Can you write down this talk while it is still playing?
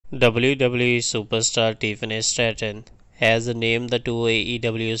WWE superstar Tiffany Stratton has named the two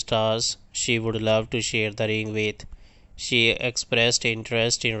AEW stars she would love to share the ring with. She expressed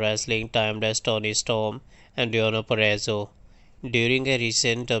interest in wrestling timeless Toni Storm and Deonna Purrazzo. During a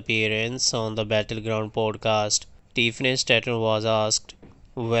recent appearance on the Battleground podcast, Tiffany Stratton was asked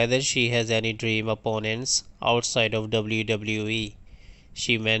whether she has any dream opponents outside of WWE.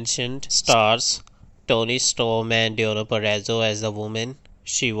 She mentioned stars Toni Storm and Deonna Purrazzo as the women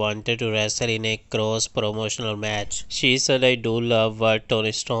she wanted to wrestle in a cross-promotional match. She said, "I do love what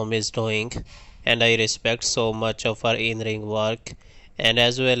Toni Storm is doing, and I respect so much of her in-ring work, and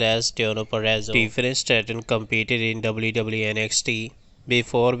as well as Deonna Purrazzo." Tiffany Stratton competed in WWE NXT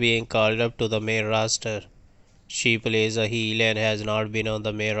before being called up to the main roster. She plays a heel and has not been on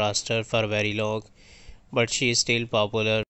the main roster for very long, but she is still popular.